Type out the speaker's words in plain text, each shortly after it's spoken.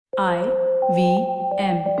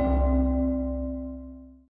IVM.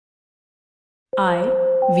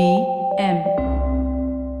 IVM.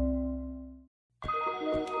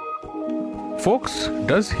 Folks,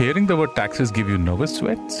 does hearing the word taxes give you nervous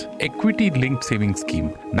sweats? Equity-linked savings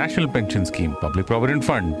scheme, national pension scheme, public provident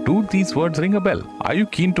fund. Do these words ring a bell? Are you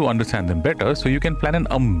keen to understand them better so you can plan an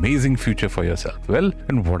amazing future for yourself? Well,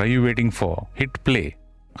 and what are you waiting for? Hit play.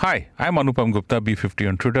 Hi, I'm Anupam Gupta, B50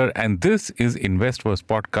 on Twitter, and this is InvestVerse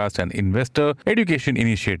podcast, an investor education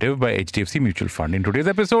initiative by HDFC Mutual Fund. In today's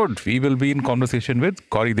episode, we will be in conversation with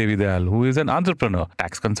Gauri Devidayal, who is an entrepreneur,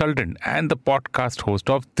 tax consultant, and the podcast host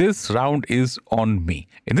of This Round is on Me.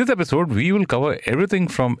 In this episode, we will cover everything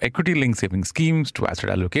from equity-linked saving schemes to asset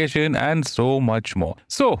allocation and so much more.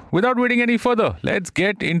 So, without waiting any further, let's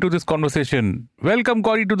get into this conversation. Welcome,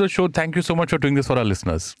 Gauri, to the show. Thank you so much for doing this for our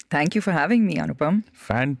listeners. Thank you for having me, Anupam.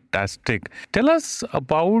 Fantastic. Tell us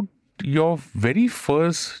about your very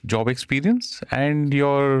first job experience and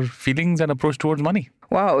your feelings and approach towards money.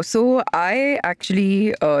 Wow. So I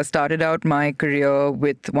actually started out my career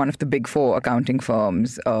with one of the big four accounting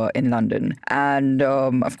firms in London. And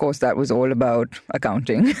of course, that was all about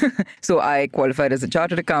accounting. So I qualified as a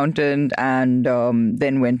chartered accountant and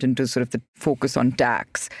then went into sort of the focus on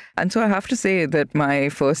tax. And so I have to say that my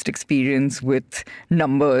first experience with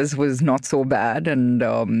numbers was not so bad. And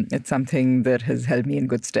it's something that has held me in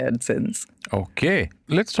good stead since. Okay.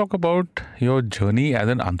 Let's talk about your journey as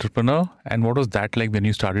an entrepreneur and what was that like when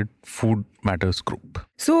you started Food Matters Group?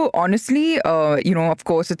 So honestly, of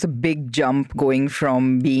course, it's a big jump going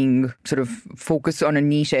from being sort of focused on a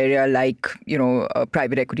niche area like,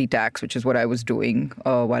 private equity tax, which is what I was doing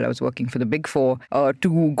while I was working for the big four,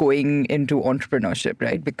 to going into entrepreneurship,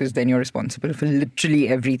 right? Because then you're responsible for literally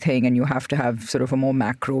everything and you have to have sort of a more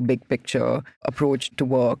macro, big picture approach to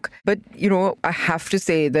work. But, I have to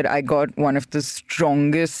say that I got one of the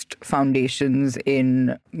strongest foundations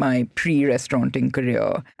in my pre-restauranting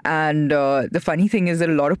career. And the funny thing is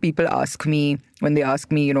that a lot of people ask me, when they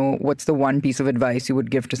ask me, what's the one piece of advice you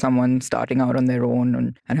would give to someone starting out on their own?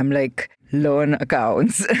 And I'm like, learn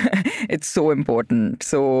accounts. It's so important.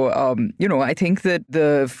 So, I think that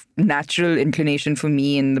the natural inclination for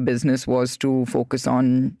me in the business was to focus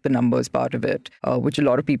on the numbers part of it, which a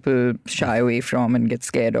lot of people shy away from and get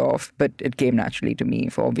scared of. But it came naturally to me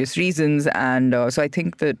for obvious reasons. And so I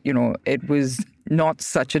think that, it was not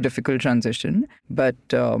such a difficult transition, but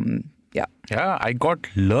Yeah, I got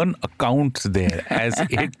learn accounts there as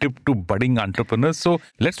a tip to budding entrepreneurs. So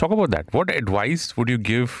let's talk about that. What advice would you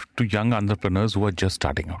give to young entrepreneurs who are just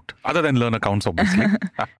starting out? Other than learn accounts, obviously.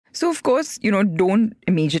 So, of course, don't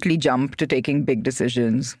immediately jump to taking big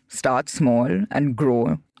decisions. Start small and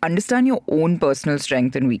grow. Understand your own personal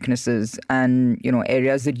strengths and weaknesses and,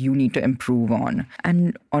 areas that you need to improve on.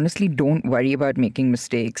 And honestly, don't worry about making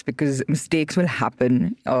mistakes because mistakes will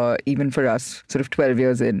happen. Even for us, sort of 12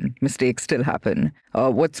 years in, mistakes still happen.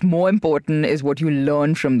 What's more important is what you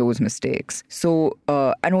learn from those mistakes. So,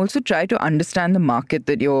 and also try to understand the market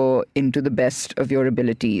that you're in to the best of your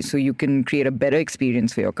ability so you can create a better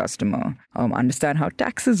experience for your customer. Understand how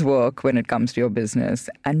taxes work when it comes to your business.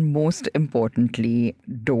 And most importantly,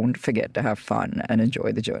 don't forget to have fun and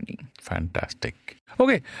enjoy the journey. Fantastic.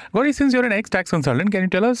 Okay, Gauri, since you're an ex-tax consultant, can you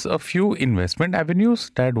tell us a few investment avenues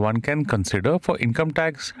that one can consider for income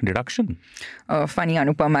tax deduction? Funny,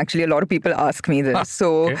 Anupam. Actually, a lot of people ask me this.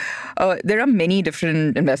 So there are many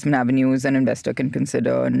different investment avenues an investor can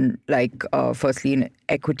consider. And firstly, an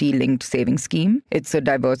equity-linked savings scheme. It's a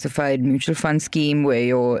diversified mutual fund scheme where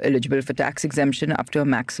you're eligible for tax exemption up to a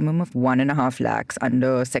maximum of 1.5 lakhs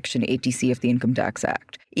under Section 80C of the Income Tax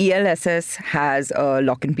Act. ELSS has a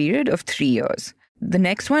lock-in period of 3 years. The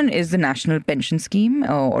next one is the National Pension Scheme,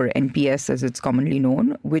 or NPS as it's commonly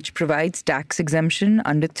known, which provides tax exemption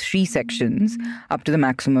under 3 sections up to the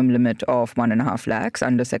maximum limit of 1.5 lakhs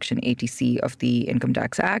under Section 80C of the Income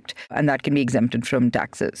Tax Act, and that can be exempted from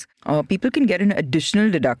taxes. People can get an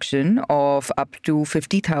additional deduction of up to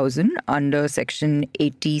 50,000 under Section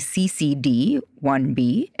 80CCD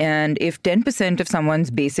 1B, and if 10% of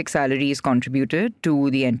someone's basic salary is contributed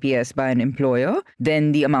to the NPS by an employer,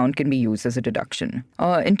 then the amount can be used as a deduction.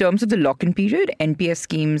 In terms of the lock-in period, NPS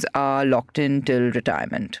schemes are locked in till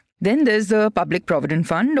retirement. Then there's the Public Provident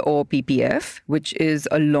Fund, or PPF, which is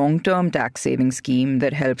a long-term tax saving scheme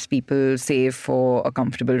that helps people save for a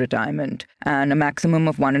comfortable retirement. And a maximum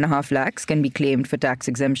of 1.5 lakhs can be claimed for tax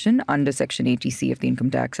exemption under Section 80C of the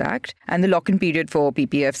Income Tax Act. And the lock-in period for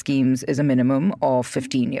PPF schemes is a minimum of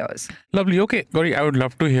 15 years. Lovely. Okay, Gauri, I would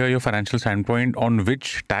love to hear your financial standpoint on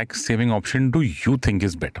which tax saving option do you think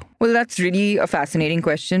is better? Well, that's really a fascinating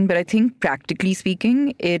question, but I think practically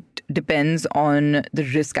speaking, it depends on the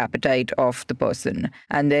risk appetite of the person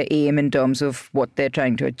and their aim in terms of what they're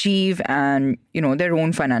trying to achieve and, their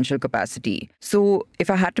own financial capacity. So if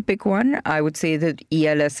I had to pick one, I would say that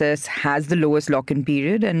ELSS has the lowest lock-in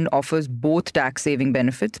period and offers both tax-saving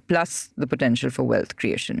benefits plus the potential for wealth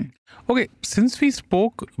creation. Okay, since we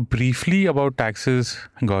spoke briefly about taxes,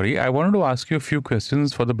 Gauri, I wanted to ask you a few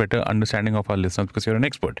questions for the better understanding of our listeners because you're an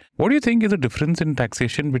expert. What do you think is the difference in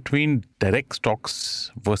taxation between direct stocks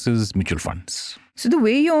versus mutual funds? So the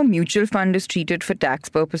way your mutual fund is treated for tax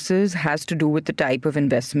purposes has to do with the type of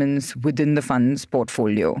investments within the fund's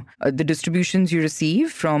portfolio. The distributions you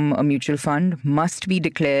receive from a mutual fund must be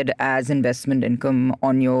declared as investment income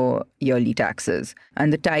on your yearly taxes.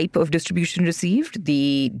 And the type of distribution received,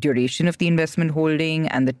 the duration of the investment holding,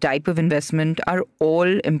 and the type of investment are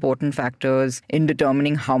all important factors in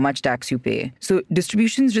determining how much tax you pay. So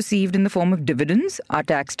distributions received in the form of dividends are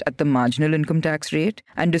taxed at the marginal income tax rate,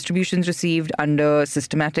 and distributions received under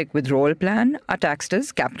systematic withdrawal plan are taxed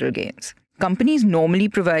as capital gains. Companies normally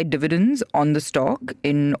provide dividends on the stock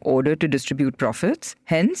in order to distribute profits.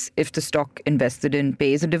 Hence, if the stock invested in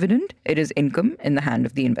pays a dividend, it is income in the hand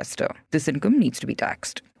of the investor. This income needs to be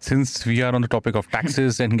taxed. Since we are on the topic of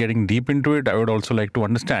taxes and getting deep into it, I would also like to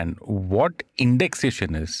understand what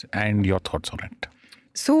indexation is and your thoughts on it.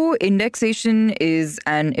 So indexation is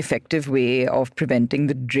an effective way of preventing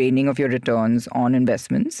the draining of your returns on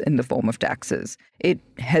investments in the form of taxes. It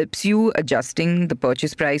helps you adjusting the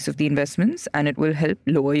purchase price of the investments, and it will help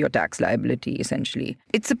lower your tax liability, essentially.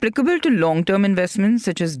 It's applicable to long-term investments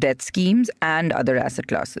such as debt schemes and other asset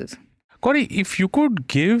classes. Gauri, if you could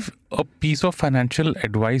give a piece of financial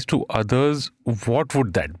advice to others, what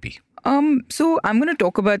would that be? So I'm going to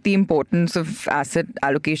talk about the importance of asset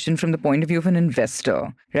allocation from the point of view of an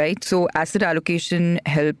investor, right? So asset allocation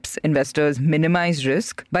helps investors minimize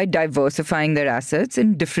risk by diversifying their assets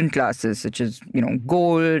in different classes, such as,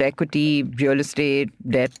 gold, equity, real estate,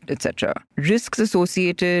 debt, etc. Risks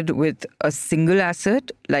associated with a single asset,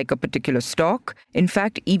 like a particular stock, in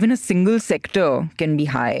fact, even a single sector can be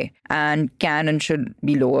high and can and should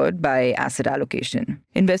be lowered by asset allocation.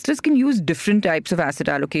 Investors can use different types of asset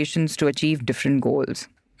allocations to achieve different goals.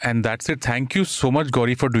 And that's it. Thank you so much,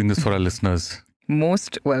 Gauri, for doing this for our listeners.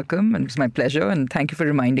 Most welcome, and it's my pleasure, and thank you for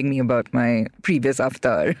reminding me about my previous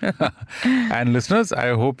avatar. And listeners, I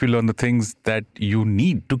hope you learn the things that you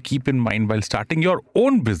need to keep in mind while starting your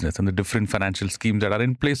own business and the different financial schemes that are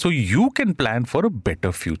in place so you can plan for a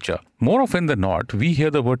better future. More often than not, we hear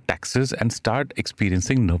the word taxes and start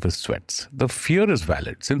experiencing nervous sweats. The fear is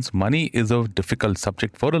valid since money is a difficult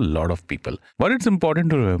subject for a lot of people. But it's important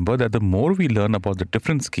to remember that the more we learn about the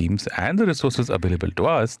different schemes and the resources available to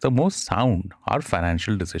us, the more sound our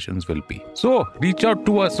financial decisions will be. So reach out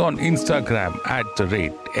to us on Instagram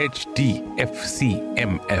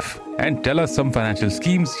 @HDFCMF and tell us some financial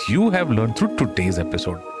schemes you have learned through today's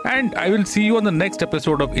episode. And I will see you on the next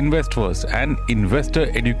episode of InvestVerse, an investor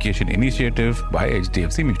education initiative by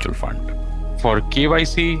HDFC Mutual Fund. For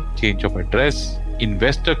KYC, change of address,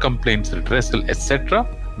 investor complaints redressal, etc.,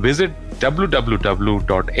 visit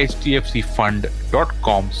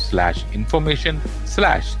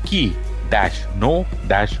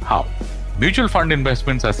www.hdfcfund.com/information/key-know-how. Mutual fund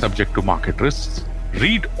investments are subject to market risks.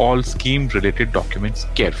 Read all scheme-related documents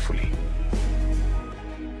carefully.